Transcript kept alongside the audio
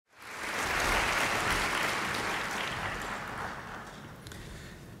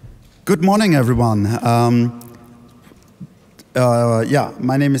Good morning, everyone.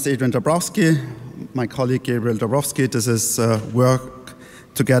 My name is Adrian Dabrowski. My colleague Gabriel Gegenhuber. This is work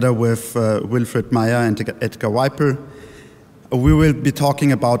together with Wilfried Meyer and Edgar Weipel. We will be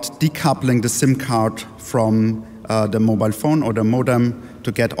talking about decoupling the SIM card from the mobile phone or the modem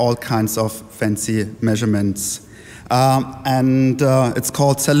to get all kinds of fancy measurements. It's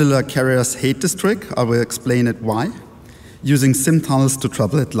called Cellular Carriers Hate This Trick. I will explain it why. Using SIM tunnels to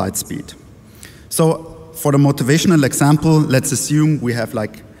travel at light speed. So for the motivational example, let's assume we have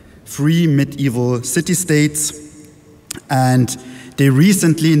like 3 medieval city-states, and they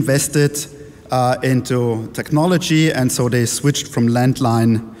recently invested into technology, and so they switched from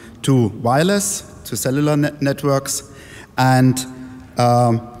landline to wireless, to cellular networks, and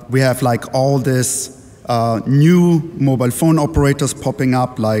we have like all this new mobile phone operators popping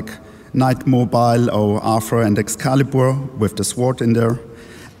up, like Night Mobile or Arthur and Excalibur with the sword in there,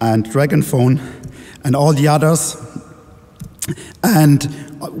 and Dragon Phone, and all the others. And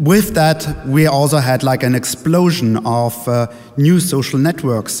with that, we also had like an explosion of new social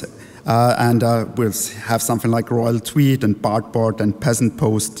networks. We'll have something like Royal Tweet and Bartboard and Peasant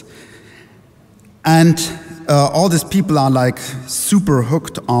Post. And all these people are like super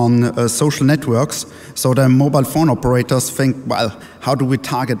hooked on social networks. So the mobile phone operators think, well, how do we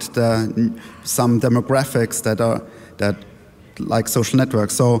target some demographics that like social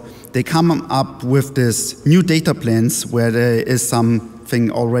networks? So they come up with this new data plans where there is something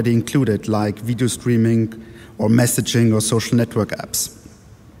already included, like video streaming or messaging or social network apps.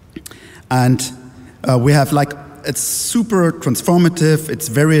 And we have like, it's super transformative, it's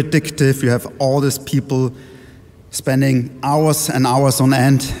very addictive. You have all these people spending hours and hours on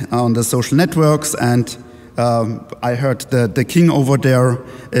end on the social networks, and I heard the king over there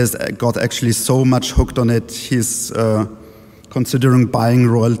got actually so much hooked on it, he's considering buying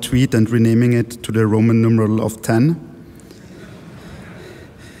Royal Tweet and renaming it to the Roman numeral of 10.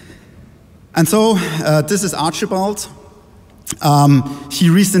 And so this is Archibald. He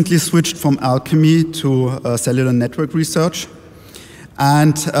recently switched from alchemy to cellular network research,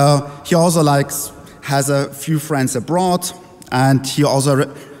 and he also has a few friends abroad, and he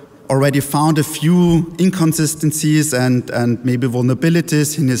also already found a few inconsistencies and maybe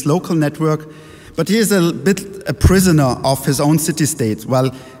vulnerabilities in his local network, but he is a bit a prisoner of his own city-state.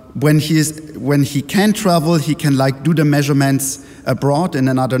 Well, when he can travel, he can like do the measurements abroad in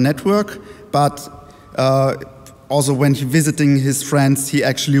another network, but also when he's visiting his friends, he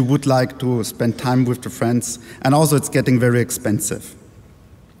actually would like to spend time with the friends, and also it's getting very expensive.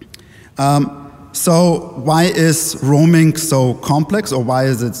 So why is roaming so complex, or why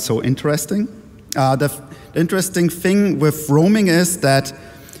is it so interesting? The interesting thing with roaming is that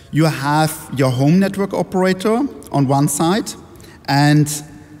you have your home network operator on one side, and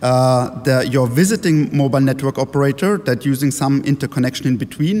your visiting mobile network operator that using some interconnection in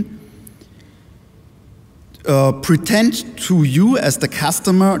between pretend to you as the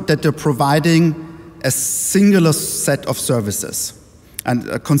customer that they're providing a singular set of services and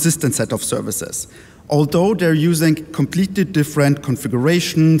a consistent set of services, although they're using completely different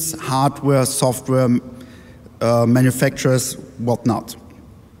configurations, hardware, software, manufacturers, whatnot.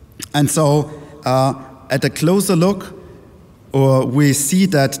 And so at a closer look, we see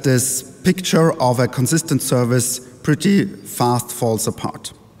that this picture of a consistent service pretty fast falls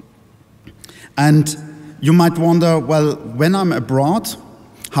apart. And you might wonder, well, when I'm abroad,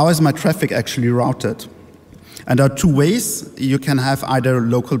 how is my traffic actually routed? And there are 2 ways. You can have either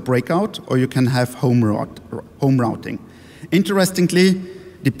local breakout or you can have home routing. Interestingly,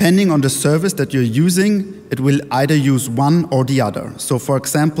 depending on the service that you're using, it will either use one or the other. So for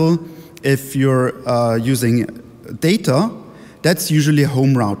example, if you're using data, that's usually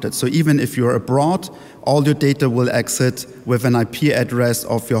home routed. So even if you're abroad, all your data will exit with an IP address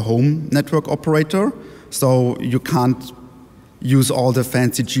of your home network operator. So you can't use all the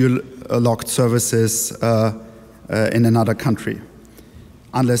fancy geo-locked services in another country,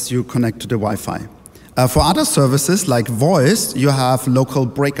 unless you connect to the Wi-Fi. For other services like voice, you have local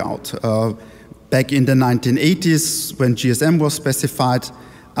breakout. Back in the 1980s, when GSM was specified,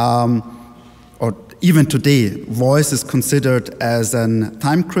 or even today, voice is considered as a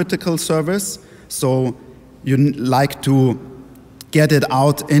time-critical service. So you like to get it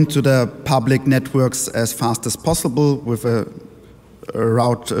out into the public networks as fast as possible with a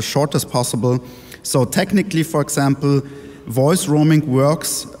route as short as possible. So technically, for example, voice roaming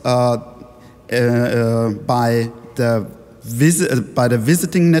works by the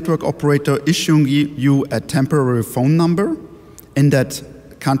visiting network operator issuing you a temporary phone number in that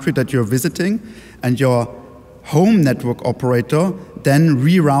country that you're visiting, and your home network operator then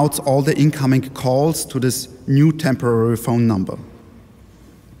reroutes all the incoming calls to this new temporary phone number.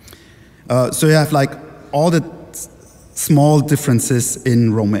 So you have like all the small differences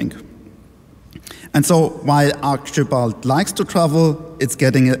in roaming. And so while Archibald likes to travel, it's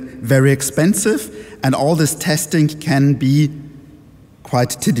getting very expensive, and all this testing can be quite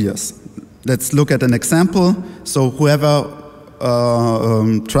tedious. Let's look at an example. So whoever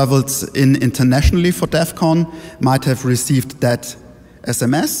traveled internationally for DEF CON might have received that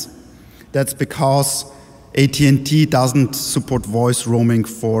SMS. That's because AT&T doesn't support voice roaming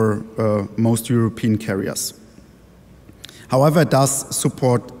for most European carriers. However, it does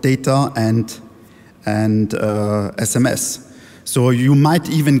support data and SMS. So you might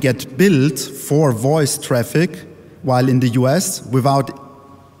even get billed for voice traffic while in the US without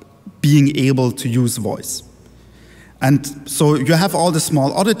being able to use voice. And so you have all the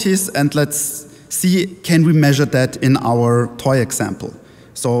small oddities, and let's see, can we measure that in our toy example?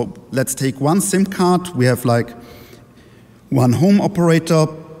 So let's take one SIM card. We have like one home operator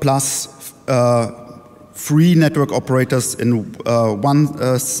plus 3 network operators in one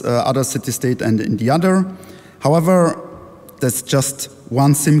other city-state and in the other. However, that's just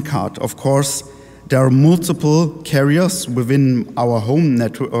one SIM card. Of course, there are multiple carriers within our home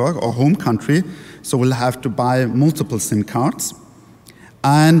network or home country, so we'll have to buy multiple SIM cards.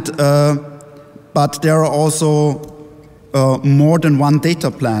 And but there are also more than one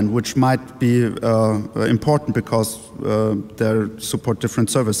data plan, which might be important because they support different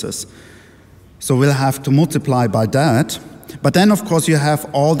services. So we'll have to multiply by that. But then, of course, you have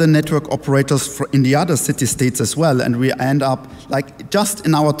all the network operators in the other city-states as well, and we end up, like just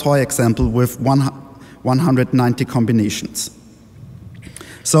in our toy example, with 190 combinations.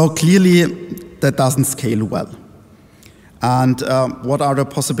 So clearly, that doesn't scale well. And what are the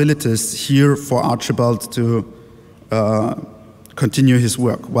possibilities here for Archibald to continue his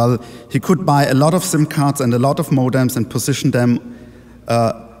work? Well, he could buy a lot of SIM cards and a lot of modems and position them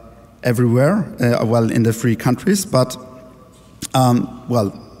everywhere, well, in the 3 countries, but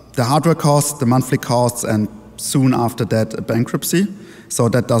well, the hardware costs, the monthly costs, and soon after that, a bankruptcy, so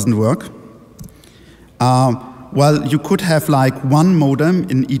that doesn't work. Well, you could have like one modem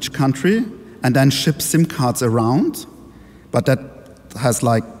in each country and then ship SIM cards around, but that has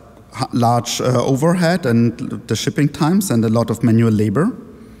like large overhead and the shipping times and a lot of manual labor.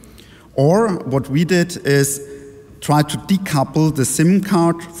 Or what we did is try to decouple the SIM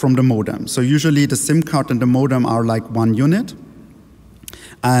card from the modem. So usually the SIM card and the modem are like one unit,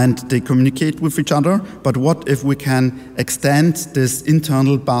 and they communicate with each other. But what if we can extend this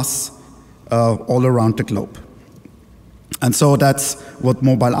internal bus all around the globe? And so that's what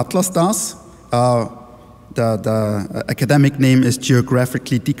Mobile Atlas does. The academic name is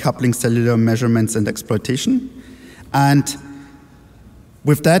Geographically Decoupling Cellular Measurements and Exploitation. And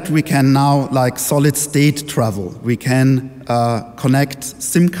with that, we can now like solid state travel. We can connect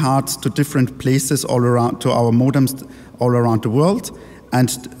SIM cards to different places all around, to our modems all around the world, and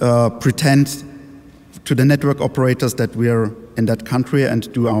pretend to the network operators that we are in that country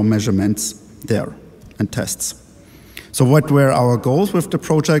and do our measurements there and tests. So what were our goals with the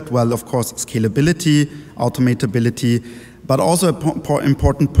project? Well, of course, scalability, automatability, but also an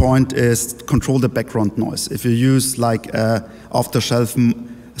important point is control the background noise. If you use like a off-the-shelf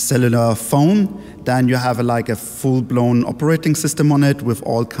cellular phone, then you have like a full-blown operating system on it with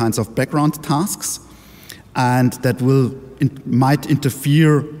all kinds of background tasks, and that might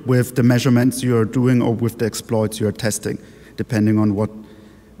interfere with the measurements you are doing or with the exploits you are testing, depending on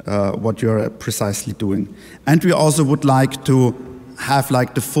what you're precisely doing. And we also would like to have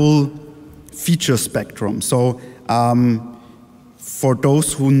like the full feature spectrum. So for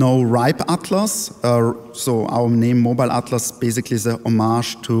those who know RIPE Atlas, so our name Mobile Atlas basically is a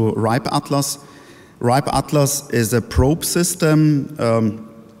homage to RIPE Atlas. RIPE Atlas is a probe system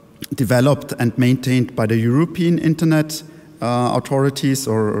developed and maintained by the European Internet authorities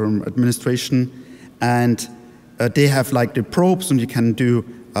or administration, and they have like the probes, and you can do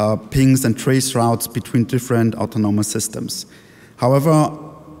pings and trace routes between different autonomous systems. However,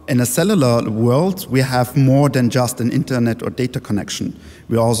 in a cellular world, we have more than just an internet or data connection.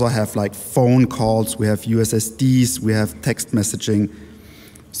 We also have like phone calls, we have USSDs, we have text messaging.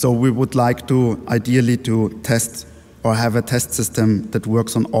 So we would like to ideally to test or have a test system that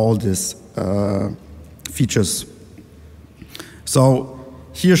works on all these features. So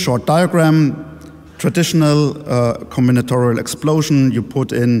here, short diagram. Traditional combinatorial explosion, you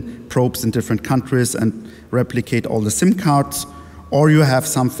put in probes in different countries and replicate all the SIM cards, or you have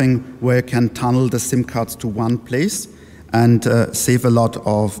something where you can tunnel the SIM cards to one place and save a lot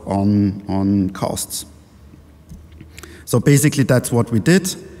on costs. So basically that's what we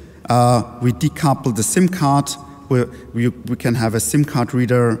did. We decoupled the SIM card. We can have a SIM card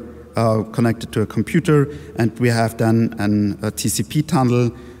reader connected to a computer, and we have then a TCP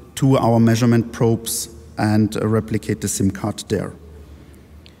tunnel to our measurement probes and replicate the SIM card there.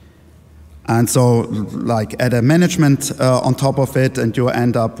 And so, like, add a management on top of it, and you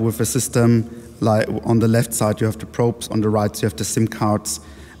end up with a system. Like on the left side, you have the probes. On the right, you have the SIM cards,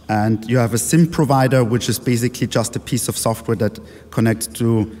 and you have a SIM provider, which is basically just a piece of software that connects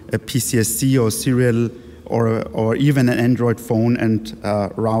to a PCSC or serial or even an Android phone and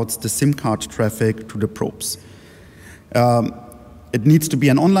routes the SIM card traffic to the probes. It needs to be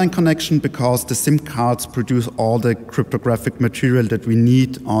an online connection because the SIM cards produce all the cryptographic material that we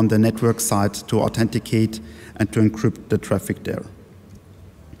need on the network side to authenticate and to encrypt the traffic there.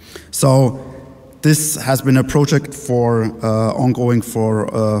 So this has been a project for ongoing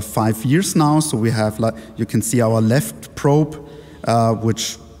for 5 years now. So we have, like, you can see our left probe,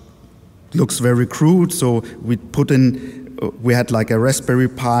 which looks very crude. So we had like a Raspberry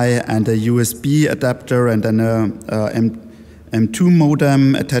Pi and a USB adapter and then a M2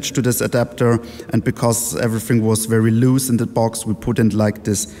 modem attached to this adapter, and because everything was very loose in the box, we put in like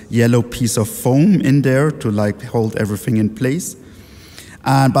this yellow piece of foam in there to like hold everything in place.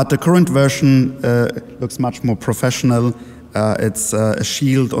 But the current version looks much more professional. It's a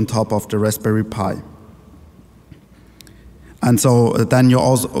shield on top of the Raspberry Pi. And so then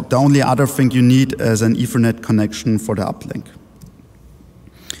the only other thing you need is an Ethernet connection for the uplink.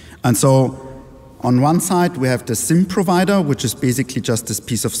 And so on one side, we have the SIM provider, which is basically just this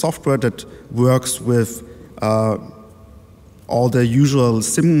piece of software that works with all the usual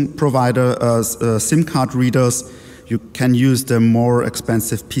SIM provider, SIM card readers. You can use the more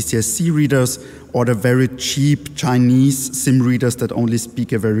expensive PCSC readers or the very cheap Chinese SIM readers that only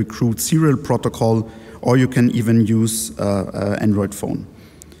speak a very crude serial protocol, or you can even use an Android phone.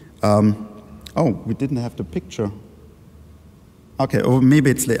 Oh, we didn't have the picture. Okay, or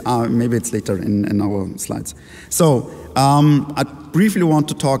maybe it's later in our slides. So I briefly want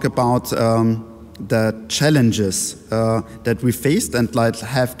to talk about the challenges that we faced, and like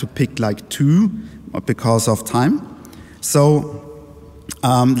have to pick like 2 because of time. So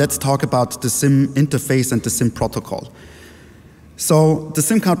let's talk about the SIM interface and the SIM protocol. So the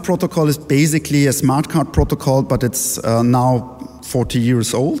SIM card protocol is basically a smart card protocol, but it's now 40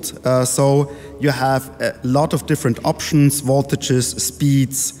 years old. So you have a lot of different options, voltages,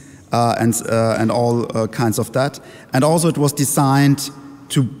 speeds, and all kinds of that. And also it was designed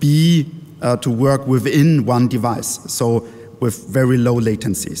to work within one device, so with very low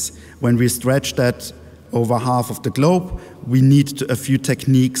latencies. When we stretch that over half of the globe, we need a few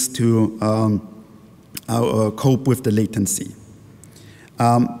techniques to cope with the latency.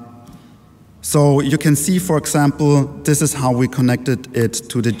 So you can see, for example, this is how we connected it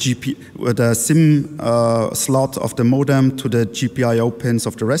to the the SIM slot of the modem to the GPIO pins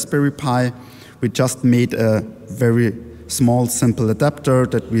of the Raspberry Pi. We just made a very small, simple adapter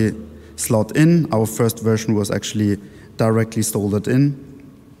that we slot in. Our first version was actually directly soldered in.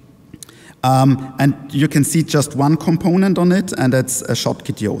 And you can see just one component on it, and that's a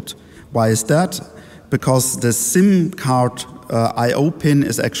Schottky diode. Why is that? Because the SIM card I/O pin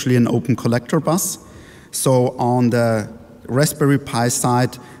is actually an open collector bus. So on the Raspberry Pi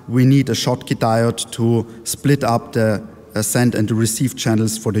side, we need a Schottky diode to split up the send and the receive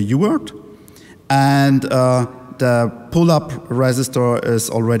channels for the UART. And the pull-up resistor is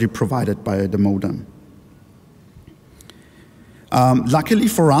already provided by the modem. Luckily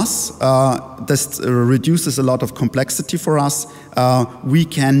for us, this reduces a lot of complexity for us. We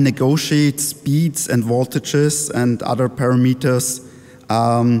can negotiate speeds and voltages and other parameters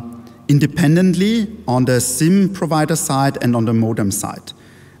independently on the SIM provider side and on the modem side.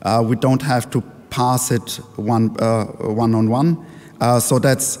 We don't have to pass it one-on-one. So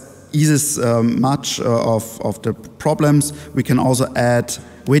that eases much of the problems. We can also add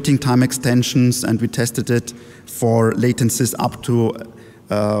waiting time extensions, and we tested it for latencies up to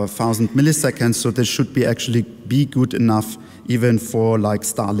 1,000 milliseconds. So this should actually be good enough even for like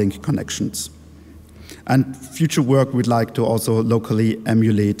Starlink connections. And future work, we'd like to also locally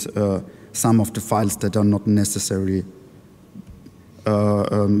emulate some of the files that are not necessary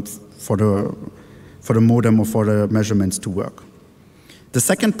for the modem or for the measurements to work. The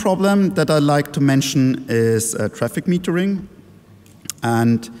second problem that I like to mention is traffic metering.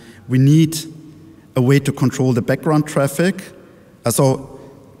 And we need a way to control the background traffic.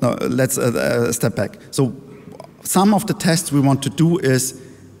 Let's step back. So some of the tests we want to do is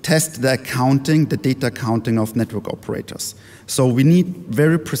test the accounting, the data accounting of network operators. So we need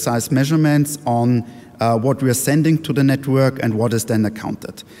very precise measurements on what we are sending to the network and what is then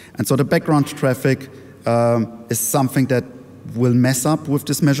accounted. And so the background traffic is something that will mess up with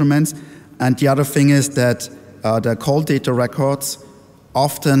these measurements. And the other thing is that the call data records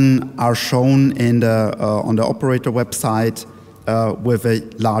often are shown in on the operator website with a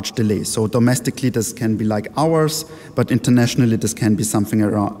large delay. So domestically, this can be like hours, but internationally, this can be something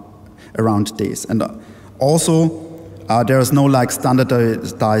around days. And also, there is no like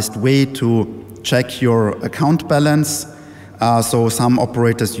standardized way to check your account balance. So some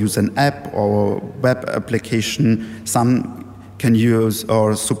operators use an app or web application. Some can use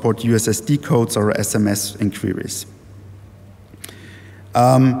or support USSD codes or SMS inquiries.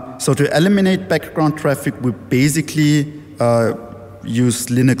 So to eliminate background traffic, we basically use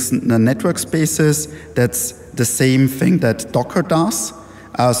Linux network spaces. That's the same thing that Docker does.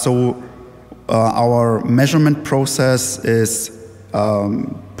 So our measurement process is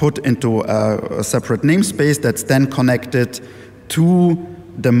put into a separate namespace that's then connected to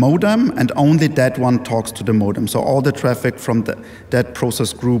the modem, and only that one talks to the modem. So all the traffic from that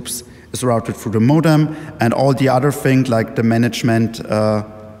process groups is routed through the modem, and all the other things like the management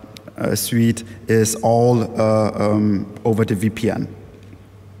suite is all over the VPN.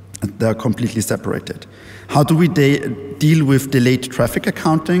 They're completely separated. How do we deal with delayed traffic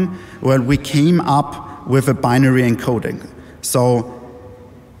accounting? Well, we came up with a binary encoding. So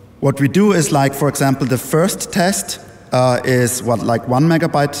what we do is, like, for example, the first test is like 1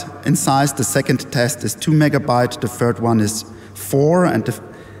 megabyte in size. The second test is 2 megabyte. The third one is 4, and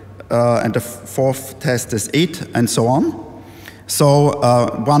the fourth test is 8, and so on. So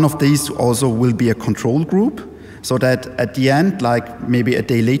one of these also will be a control group, so that at the end, like maybe a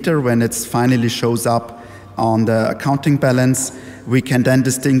day later, when it finally shows up on the accounting balance, we can then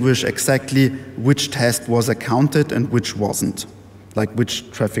distinguish exactly which test was accounted and which wasn't, like which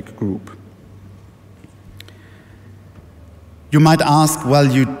traffic group. You might ask, well,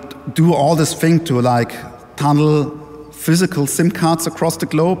 you do all this thing to like tunnel physical SIM cards across the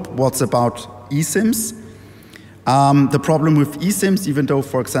globe. What's about eSIMs? The problem with eSIMs, even though,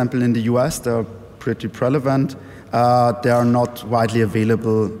 for example, in the US, they're pretty prevalent, they are not widely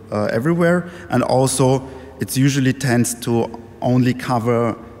available everywhere. And also, it usually tends to only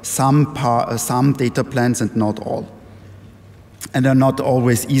cover some data plans and not all. And they're not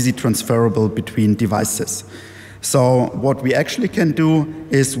always easy transferable between devices. So what we actually can do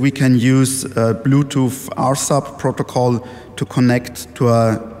is we can use Bluetooth RSUB protocol to connect to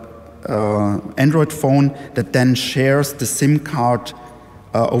a Android phone that then shares the SIM card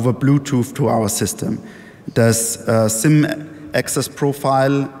over Bluetooth to our system. This SIM access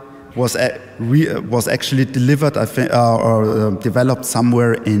profile was actually delivered, I think, or developed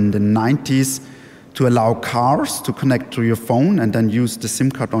somewhere in the 90s to allow cars to connect to your phone and then use the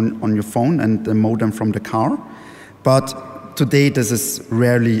SIM card on your phone and the modem from the car. But today, this is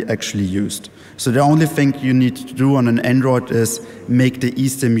rarely actually used. So the only thing you need to do on an Android is make the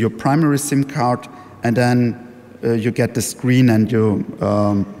eSIM your primary SIM card, and then you get the screen and you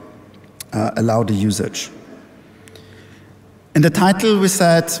allow the usage. In the title, we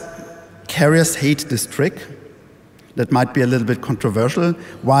said carriers hate this trick. That might be a little bit controversial.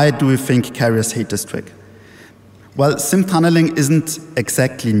 Why do we think carriers hate this trick? Well, SIM tunneling isn't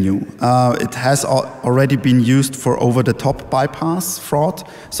exactly new. It has already been used for over-the-top bypass fraud.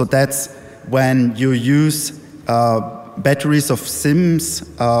 So that's when you use batteries of SIMs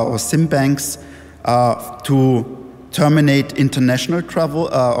or SIM banks to terminate international travel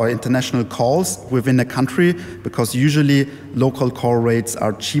or international calls within a country, because usually local call rates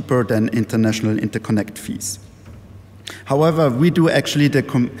are cheaper than international interconnect fees. However, we do actually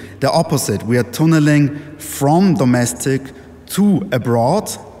the opposite. We are tunneling from domestic to abroad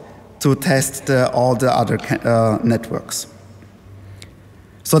to test all the other networks.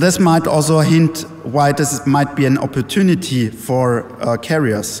 So this might also hint why this might be an opportunity for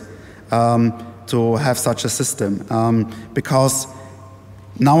carriers to have such a system. Because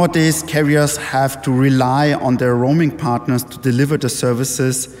nowadays carriers have to rely on their roaming partners to deliver the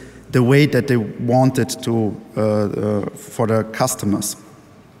services the way that they want it to for their customers.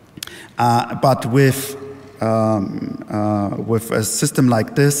 But with a system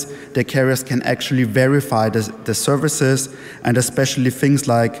like this, the carriers can actually verify the services, and especially things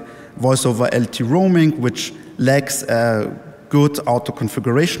like voice over LT roaming, which lacks a good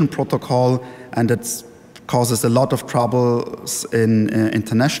auto-configuration protocol, and it causes a lot of troubles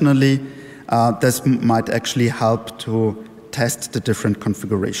internationally. This might actually help to test the different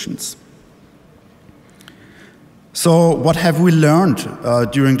configurations. So what have we learned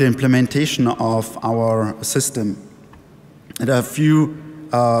during the implementation of our system? There are a few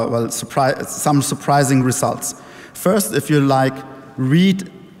some surprising results. First, if you read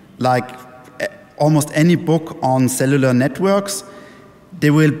almost any book on cellular networks, they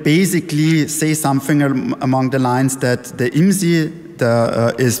will basically say something along the lines that the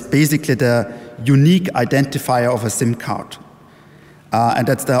IMSI is basically the unique identifier of a SIM card. And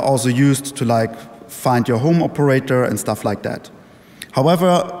that's also used to find your home operator and stuff like that.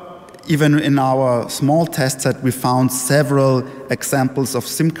 However, even in our small test set, we found several examples of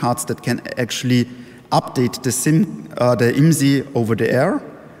SIM cards that can actually update the IMSI over the air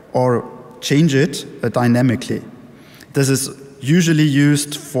or change it dynamically. This is usually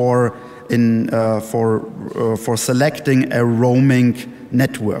used for selecting a roaming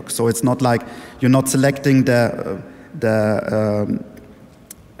network. So it's not like you're not selecting the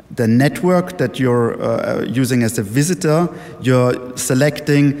network that you're using as a visitor. You're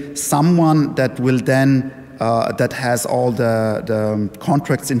selecting someone that will then that has all the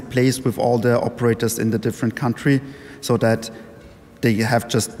contracts in place with all the operators in the different country, so that they have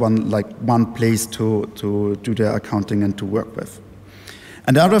just one place to do their accounting and to work with.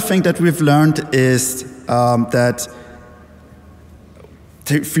 And the other thing that we've learned is that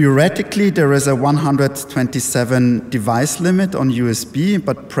theoretically there is a 127 device limit on USB,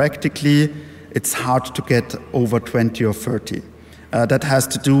 but practically it's hard to get over 20 or 30. That has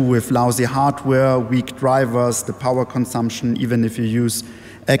to do with lousy hardware, weak drivers, the power consumption, even if you use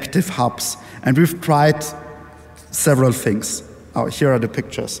active hubs. And we've tried several things. Oh, here are the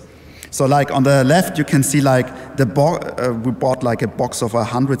pictures. So on the left, you can see we bought a box of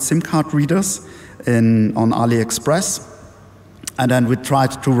 100 SIM card readers on AliExpress. And then we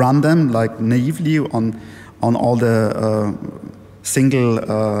tried to run them naively on all the single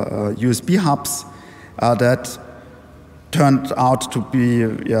USB hubs that turned out to be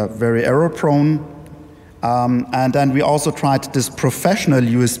very error prone. And then we also tried this professional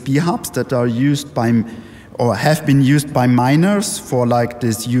USB hubs that are used by or have been used by miners for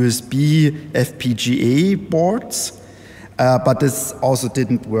this USB FPGA boards, but this also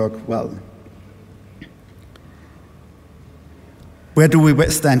didn't work well. Where do we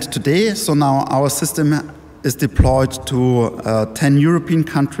stand today? So now our system is deployed to 10 European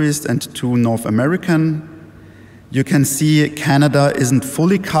countries and 2 North American. You can see Canada isn't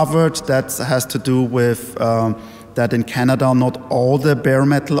fully covered. That has to do with that in Canada, not all the bare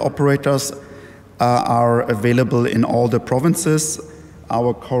metal operators are available in all the provinces.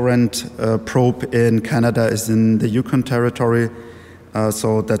 Our current probe in Canada is in the Yukon territory,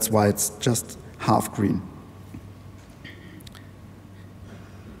 so that's why it's just half green.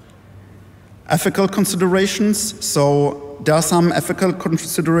 Ethical considerations. So there are some ethical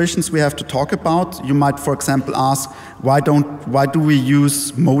considerations we have to talk about. You might, for example, ask, why do we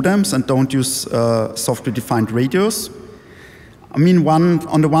use modems and don't use software-defined radios? I mean,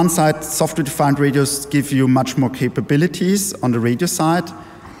 on the one side, software-defined radios give you much more capabilities on the radio side.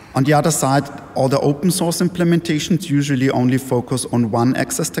 On the other side, all the open source implementations usually only focus on one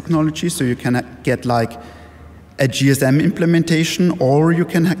access technology, so you can get a GSM implementation, or you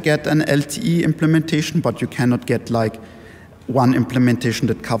can get an LTE implementation, but you cannot get one implementation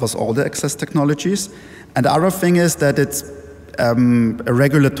that covers all the access technologies. And the other thing is that it's a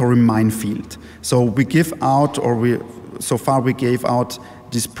regulatory minefield. So we give out, so far we gave out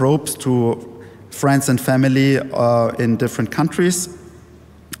these probes to friends and family in different countries,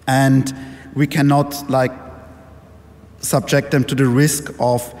 and we cannot subject them to the risk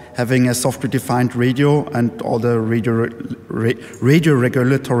of having a software-defined radio and all the radio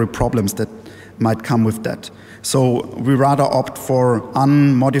regulatory problems that might come with that. So we rather opt for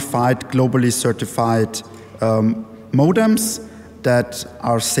unmodified, globally certified modems that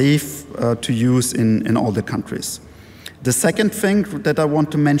are safe to use in all the countries. The second thing that I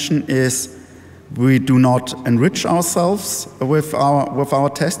want to mention is we do not enrich ourselves with our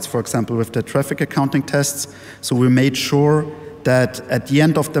tests, for example, with the traffic accounting tests. So we made sure that at the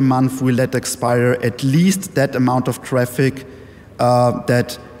end of the month we let expire at least that amount of traffic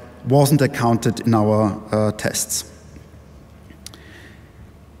that wasn't accounted in our tests.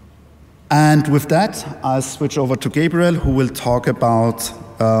 And with that, I'll switch over to Gabriel, who will talk about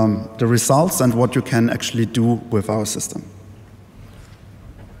the results and what you can actually do with our system.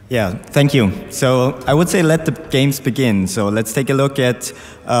 Yeah, thank you. So I would say let the games begin. So let's take a look at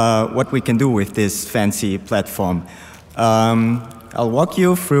what we can do with this fancy platform. I'll walk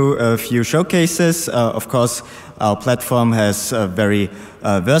you through a few showcases. Of course, our platform has very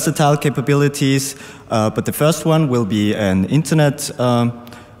versatile capabilities, but the first one will be an internet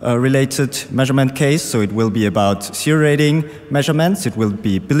related measurement case. So it will be about zero rating measurements, it will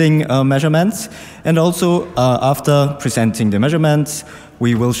be billing measurements, and also after presenting the measurements,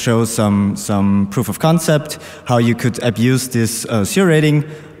 we will show some proof of concept, how you could abuse this zero rating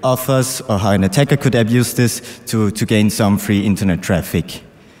offers, or how an attacker could abuse this to gain some free internet traffic.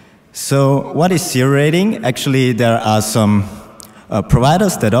 So what is zero rating? Actually, there are some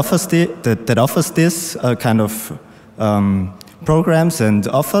providers that offers this kind of programs and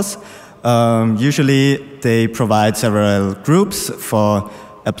offers. Usually they provide several groups for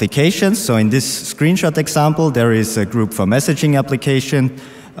applications. So in this screenshot example, there is a group for messaging application,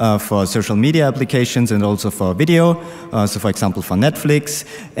 for social media applications, and also for video. So for example, for Netflix.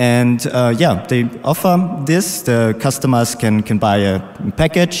 And yeah, they offer this. The customers can buy a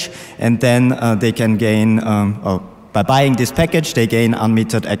package, and then they can gain, or by buying this package, they gain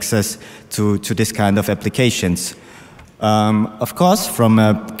unmetered access to this kind of applications. Of course, from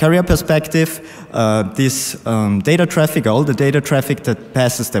a carrier perspective, this data traffic, all the data traffic that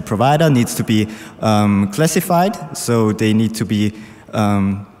passes the provider needs to be classified. So they need to be,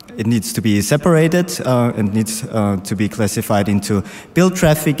 it needs to be separated and needs to be classified into billed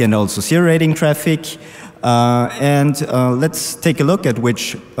traffic and also zero rating traffic. Let's take a look at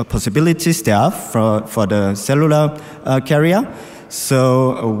which possibilities there are for the cellular carrier.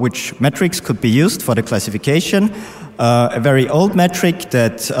 So which metrics could be used for the classification. A very old metric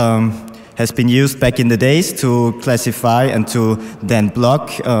that has been used back in the days to classify and to then block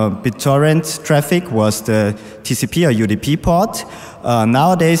BitTorrent traffic was the TCP or UDP port.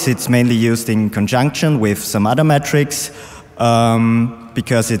 Nowadays it's mainly used in conjunction with some other metrics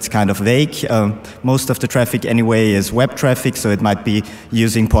because it's kind of vague. Most of the traffic anyway is web traffic, so it might be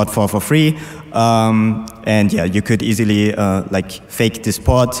using port 443. And yeah, you could easily like fake this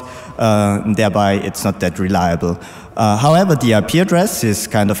port, and thereby it's not that reliable. However, the IP address is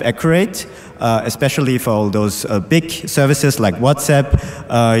kind of accurate, especially for all those big services like WhatsApp.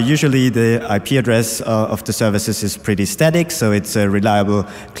 Usually the IP address of the services is pretty static, so it's a reliable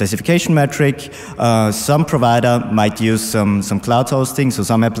classification metric. Some provider might use some cloud hosting, so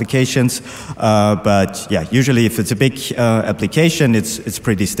some applications, but yeah, usually if it's a big application, it's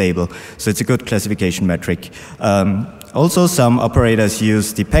pretty stable. So it's a good classification metric. Also, some operators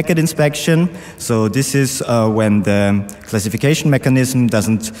use the packet inspection. So this is when the classification mechanism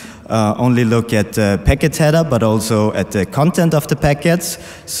doesn't only look at the packet header, but also at the content of the packets.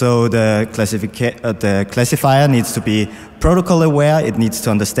 So the classifier needs to be protocol aware. It needs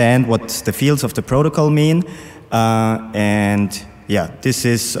to understand what the fields of the protocol mean. And yeah, this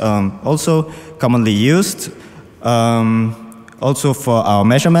is also commonly used. Also for our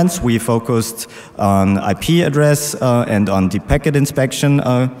measurements, we focused on IP address and on the packet inspection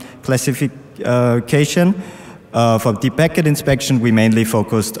classification. For the packet inspection, we mainly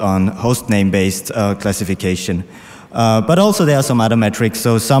focused on host name-based classification. But also there are some other metrics.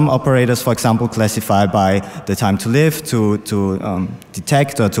 So some operators, for example, classify by the time to live to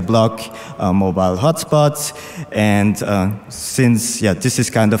detect or to block mobile hotspots. And since this is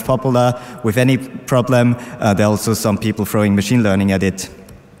kind of popular with any problem, there are also some people throwing machine learning at it.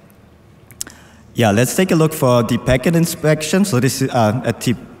 Yeah, let's take a look for the packet inspection. So this is at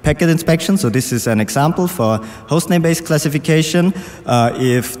the packet inspection. So this is an example for hostname-based classification.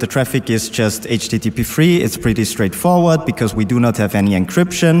 If the traffic is just HTTP3, it's pretty straightforward because we do not have any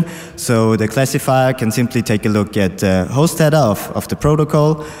encryption. So the classifier can simply take a look at the host header of the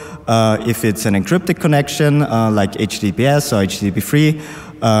protocol. If it's an encrypted connection like HTTPS or HTTP3,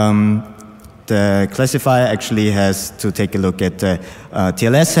 the classifier actually has to take a look at the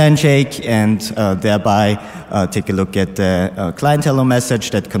TLS handshake and thereby take a look at the client hello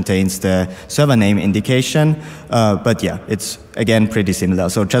message that contains the server name indication. But yeah, it's again pretty similar.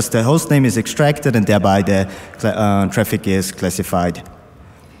 So just the host name is extracted and thereby the traffic is classified.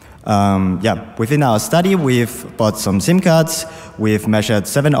 Within our study, we've bought some SIM cards. We've measured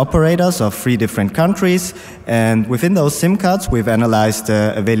 7 operators of 3 different countries. And within those SIM cards, we've analyzed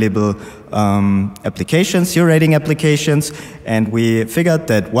available applications, zero rating applications. And we figured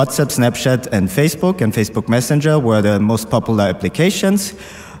that WhatsApp, Snapchat, and Facebook Messenger were the most popular applications.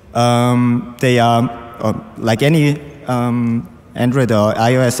 They are, like any Android or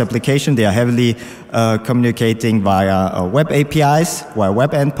iOS application, they are heavily communicating via web APIs, via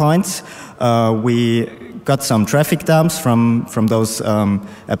web endpoints. We got some traffic dumps from those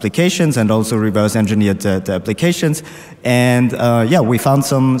applications and also reverse engineered the applications. And we found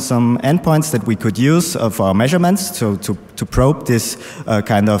some endpoints that we could use for our measurements to probe this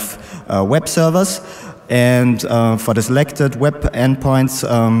kind of web servers. And for the selected web endpoints,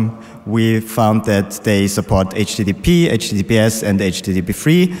 we found that they support HTTP, HTTPS, and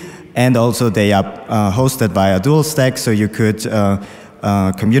HTTP3, and also they are hosted via dual stack, so you could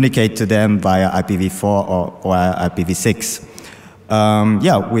communicate to them via IPv4 or IPv6.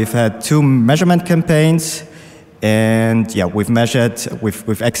 Yeah, we've had 2 measurement campaigns, and yeah,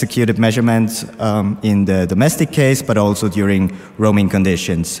 we've executed measurements in the domestic case, but also during roaming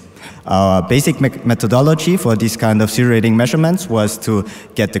conditions. Our basic methodology for this kind of zero rating measurements was to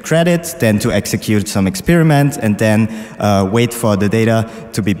get the credit, then to execute some experiment, and then wait for the data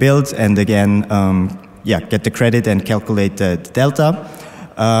to be built, and again, yeah, get the credit and calculate the delta.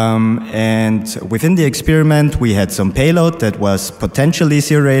 And within the experiment, we had some payload that was potentially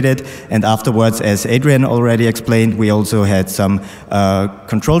zero-rated, and afterwards, as Adrian already explained, we also had some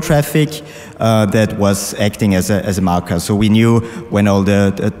control traffic that was acting as a marker. So we knew when all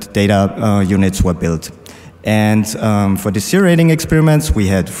the data units were built. And for the zero rating experiments, we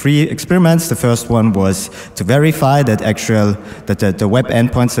had 3 experiments. The first one was to verify that the web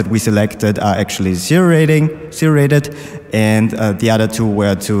endpoints that we selected are actually zero rated, and the other 2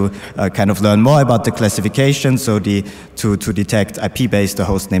 were to kind of learn more about the classification, so to detect IP-based or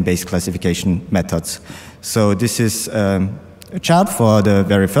hostname-based classification methods. So this is a chart for the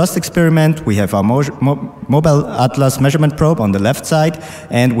very first experiment. We have our mobile atlas measurement probe on the left side,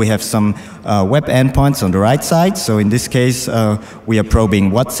 and we have some web endpoints on the right side. So in this case, we are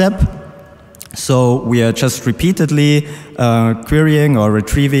probing WhatsApp. So we are just repeatedly querying or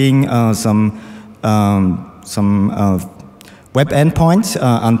retrieving some web endpoints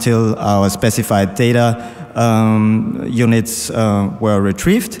until our specified data units were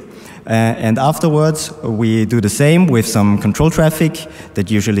retrieved. And afterwards, we do the same with some control traffic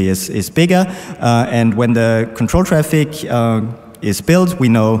that usually is bigger. And when the control traffic is built, we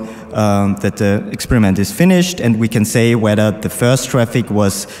know that the experiment is finished, and we can say whether the first traffic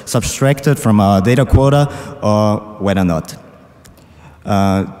was subtracted from our data quota or whether not.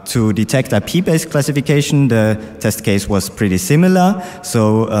 To detect IP-based classification, the test case was pretty similar,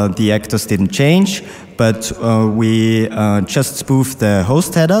 so the actors didn't change, but we just spoofed the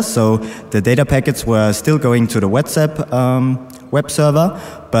host header, so the data packets were still going to the WhatsApp web server,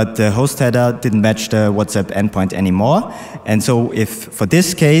 but the host header didn't match the WhatsApp endpoint anymore. And so if for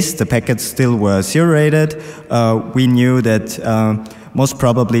this case the packets still were zero-rated, we knew that most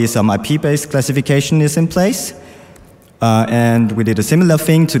probably some IP-based classification is in place. And we did a similar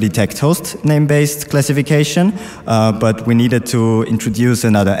thing to detect host name-based classification, but we needed to introduce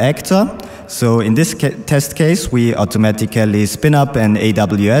another actor. So in this test case, we automatically spin up an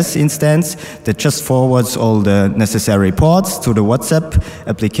AWS instance that just forwards all the necessary ports to the WhatsApp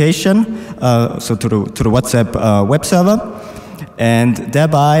application, so to the WhatsApp web server. And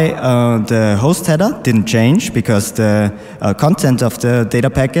thereby, the host header didn't change because the content of the data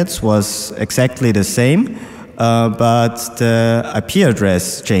packets was exactly the same. But the IP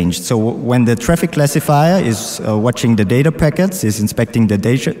address changed. So when the traffic classifier is watching the data packets, is inspecting the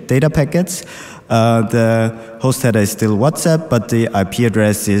data packets, the host header is still WhatsApp, but the IP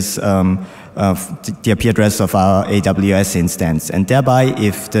address is the IP address of our AWS instance. And thereby,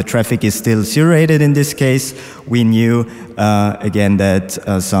 if the traffic is still zero-rated in this case, we knew again that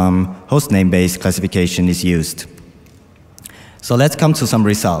some hostname-based classification is used. So let's come to some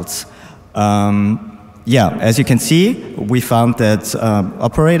results. Yeah, as you can see, we found that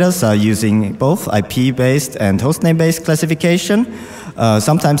operators are using both IP-based and hostname-based classification.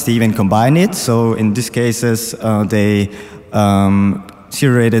 Sometimes they even combine it. So in these cases, they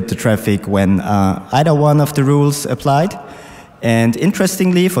zero-rated the traffic when either one of the rules applied. And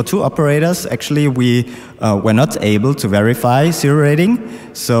interestingly, for 2 operators, actually, we were not able to verify zero rating.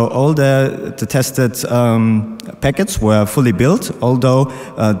 So all the tested packets were fully built, although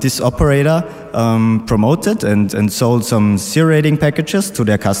this operator promoted and sold some zero rating packages to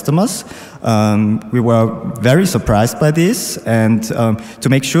their customers. We were very surprised by this, and to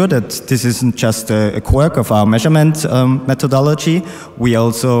make sure that this isn't just a quirk of our measurement methodology, we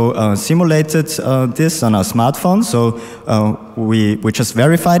also simulated this on our smartphone. So we just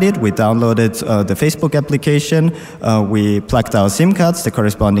verified it. We downloaded the Facebook application. We plugged our SIM cards, the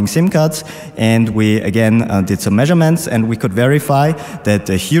corresponding SIM cards, and we again did some measurements, and we could verify that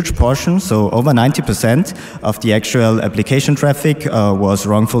a huge portion, so over 90% of the actual application traffic was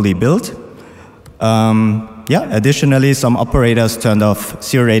wrongfully built. Yeah, additionally, some operators turned off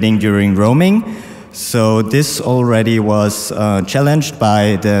zero rating during roaming. So this already was challenged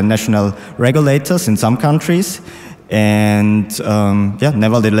by the national regulators in some countries. And yeah,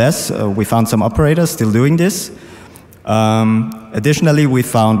 nevertheless, we found some operators still doing this. Additionally, we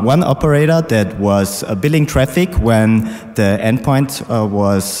found one operator that was billing traffic when the endpoint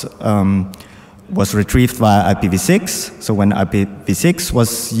was retrieved via IPv6. So when IPv6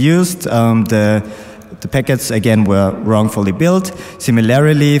 was used, the packets again were wrongfully billed.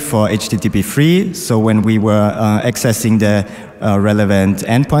 Similarly for HTTP3, so when we were accessing the relevant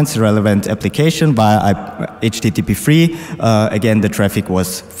endpoints, the relevant application via HTTP3, again the traffic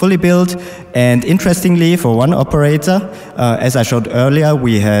was fully billed. And interestingly, for one operator, as I showed earlier,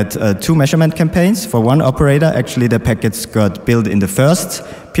 we had 2 measurement campaigns. For one operator, actually the packets got billed in the first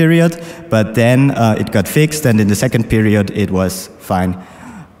period, but then it got fixed, and in the second period it was fine.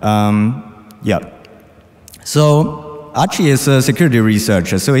 Yeah. So Archie is a security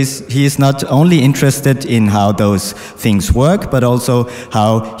researcher, so he is not only interested in how those things work, but also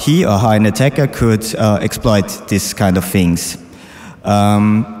how he or how an attacker could exploit this kind of things.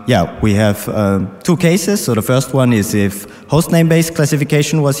 Yeah, we have 2 cases. So the first one is if hostname-based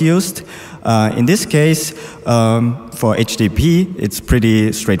classification was used. In this case, for HTTP, it's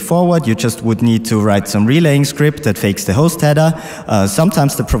pretty straightforward. You just would need to write some relaying script that fakes the host header.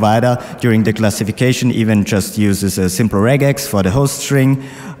 Sometimes the provider, during the classification, even just uses a simple regex for the host string.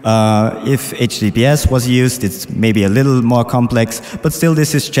 If HTTPS was used, it's maybe a little more complex, but still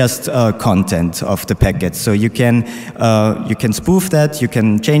this is just content of the packet. So you can spoof that, you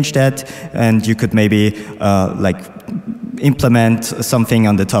can change that, and you could maybe like implement something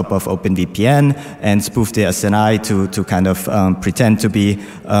on the top of OpenVPN and spoof the SNI to kind of pretend to be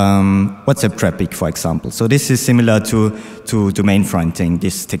WhatsApp traffic, for example. So this is similar to domain fronting,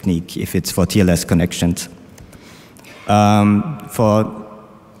 this technique, if it's for TLS connections. For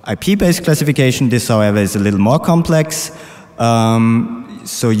IP-based classification, this, however, is a little more complex.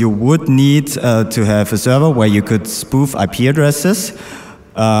 So you would need to have a server where you could spoof IP addresses.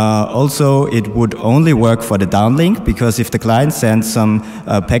 Also, it would only work for the downlink, because if the client sends some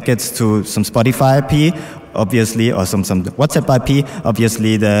packets to some Spotify IP, obviously, or some WhatsApp IP,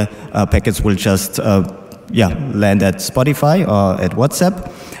 obviously the packets will just land at Spotify or at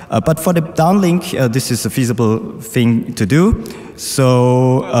WhatsApp. But for the downlink, this is a feasible thing to do.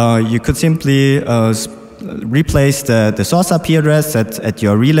 So you could simply replace the source IP address at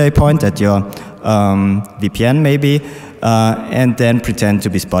your relay point, at your VPN maybe, and then pretend to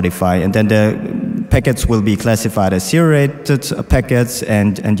be Spotify. And then the packets will be classified as zero-rated packets,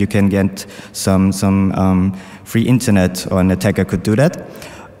 and you can get some free internet, or an attacker could do that.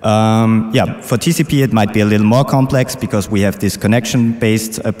 For TCP it might be a little more complex, because we have this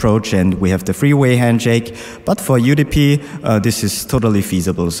connection-based approach and we have the three-way handshake. But for UDP, this is totally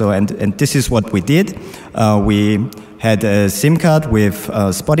feasible. So and this is what we did. We had a SIM card with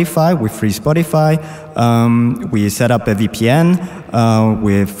Spotify, with free Spotify. We set up a VPN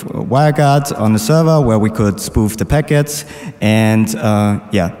with WireGuard on the server where we could spoof the packets, and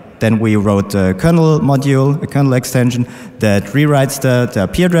then we wrote a kernel module, a kernel extension that rewrites the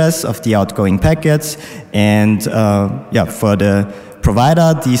IP address of the outgoing packets. And for the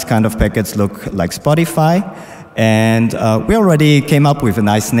provider, these kind of packets look like Spotify. And we already came up with a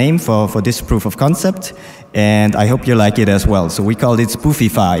nice name for this proof of concept, and I hope you like it as well. So we called it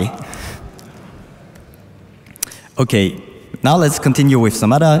Spoofify. Okay. Now let's continue with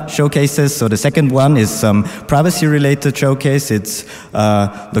some other showcases. So the second one is some privacy-related showcase. It's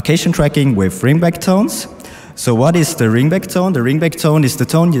location tracking with ringback tones. So what is the ringback tone? The ringback tone is the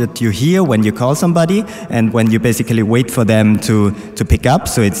tone that you hear when you call somebody and when you basically wait for them to pick up.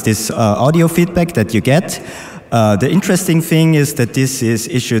 So it's this audio feedback that you get. The interesting thing is that this is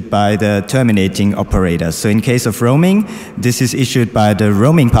issued by the terminating operator. So in case of roaming, this is issued by the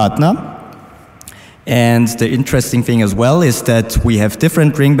roaming partner. And the interesting thing as well is that we have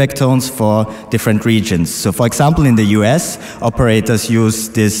different ringback tones for different regions. So for example, in the US, operators use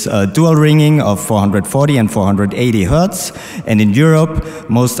this dual ringing of 440 and 480 hertz. And in Europe,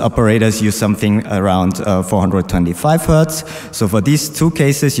 most operators use something around 425 hertz. So for these 2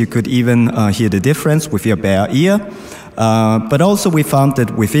 cases, you could even hear the difference with your bare ear. But also we found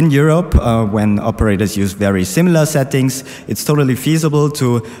that within Europe, when operators use very similar settings, it's totally feasible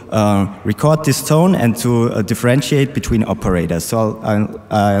to record this tone and to differentiate between operators. So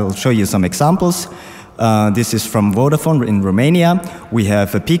I'll show you some examples. This is from Vodafone in Romania. We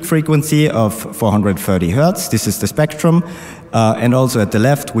have a peak frequency of 430 hertz. This is the spectrum. And also at the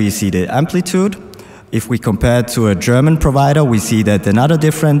left, we see the amplitude. If we compare to a German provider, we see that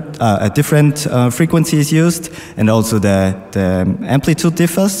a different frequency is used, and also the amplitude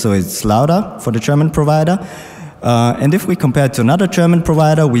differs, so it's louder for the German provider. And if we compare to another German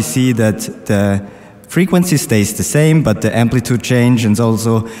provider, we see that the frequency stays the same, but the amplitude change and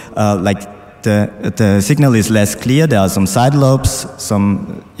also like the signal is less clear. There are some side lobes,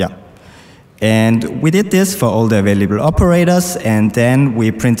 And we did this for all the available operators, and then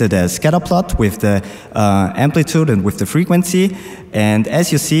we printed a scatter plot with the amplitude and with the frequency. And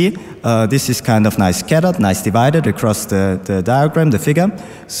as you see, this is kind of nice scattered, nice divided across the diagram, the figure.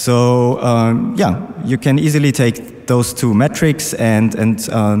 So you can easily take those two metrics and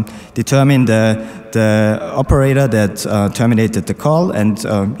determine the operator that terminated the call. And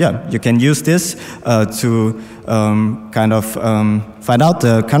you can use this to kind of find out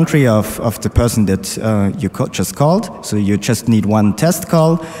the country of the person that you just called. So you just need one test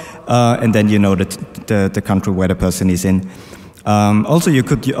call, and then you know the country where the person is in. Also, you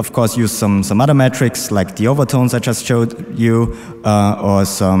could, of course, use some other metrics like the overtones I just showed you, or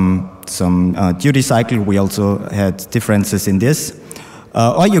some duty cycle. We also had differences in this.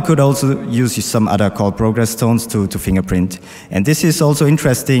 Or you could also use some other call progress tones to fingerprint. And this is also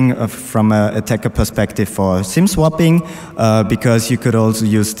interesting from an attacker perspective for SIM swapping, because you could also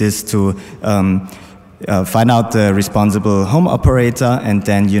use this to find out the responsible home operator, and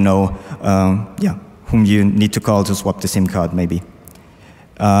then you know whom you need to call to swap the SIM card, maybe.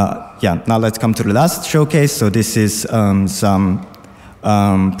 Now let's come to the last showcase. So this is some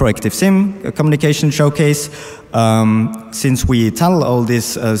proactive SIM communication showcase. Since we tunnel all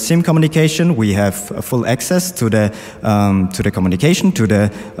this SIM communication, we have full access to the communication, to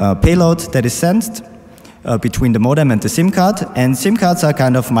the payload that is sent between the modem and the SIM card. And SIM cards are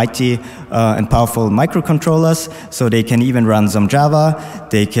kind of mighty and powerful microcontrollers, so they can even run some Java.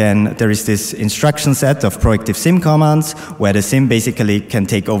 There is this instruction set of proactive SIM commands where the SIM basically can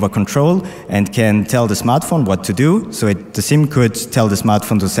take over control and can tell the smartphone what to do. So the SIM could tell the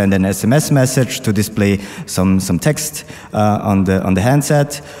smartphone to send an SMS message, to display some text on the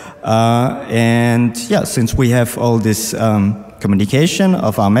handset. Since we have all this communication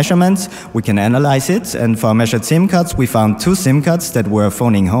of our measurements, we can analyze it. And for our measured SIM cards, we found 2 SIM cards that were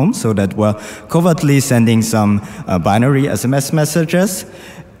phoning home, so that were covertly sending some binary SMS messages.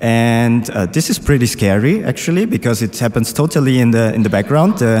 And this is pretty scary, actually, because it happens totally in the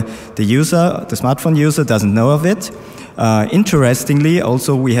background. The smartphone user doesn't know of it. Interestingly,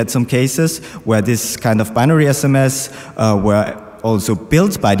 also we had some cases where this kind of binary SMS were also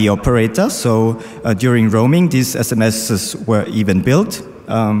built by the operator. So during roaming, these SMSs were even built.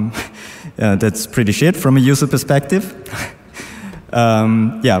 That's pretty shit from a user perspective.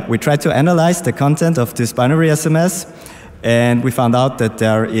 We tried to analyze the content of this binary SMS, and we found out that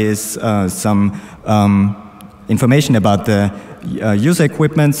there is some information about the user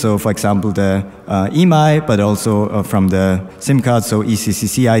equipment. So, for example, the EMI, but also from the SIM card, so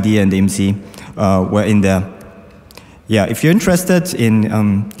ECCC ID and IMSI were in there. If you're interested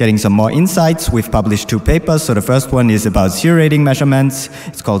in getting some more insights, we've published 2 papers. So the first one is about zero rating measurements.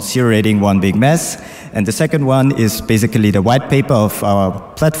 It's called Zero Rating One Big Mess. And the second one is basically the white paper of our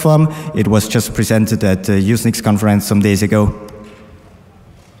platform. It was just presented at the Usenix conference some days ago.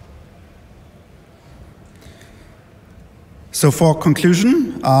 So for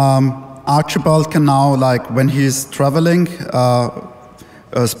conclusion, Archibald can now, like when he's traveling,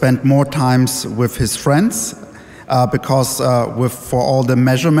 spend more times with his friends. Because for all the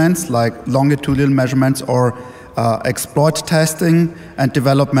measurements, like longitudinal measurements or exploit testing and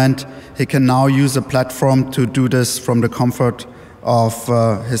development, he can now use a platform to do this from the comfort of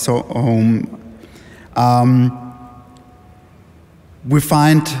his home. We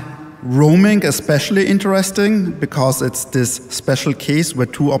find roaming especially interesting because it's this special case where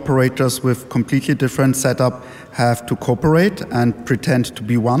 2 operators with completely different setup have to cooperate and pretend to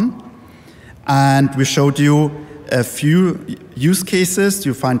be one. And we showed you a few use cases.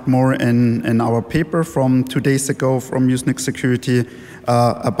 You find more in our paper from 2 days ago from Usenix Security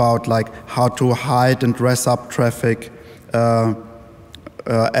about like how to hide and dress up traffic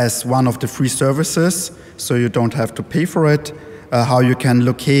as one of the free services, so you don't have to pay for it. How you can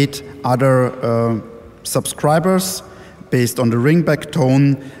locate other subscribers based on the ringback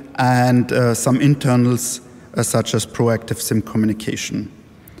tone, and some internals such as proactive SIM communication.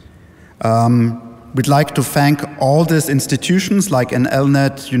 We'd like to thank all these institutions like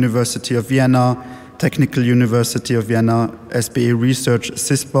NLNet, University of Vienna, Technical University of Vienna, SBA Research,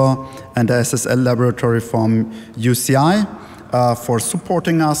 CISPA, and the SSL laboratory from UCI for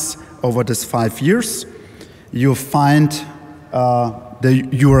supporting us over these 5 years. You'll find the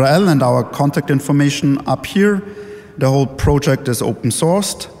URL and our contact information up here. The whole project is open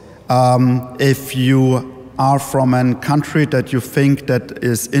sourced. If you are from a country that you think that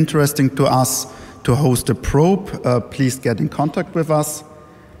is interesting to us to host a probe, please get in contact with us.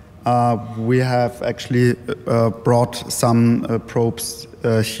 We have actually brought some probes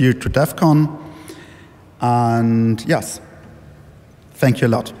here to DEF CON. And yes, thank you a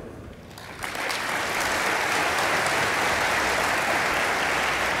lot.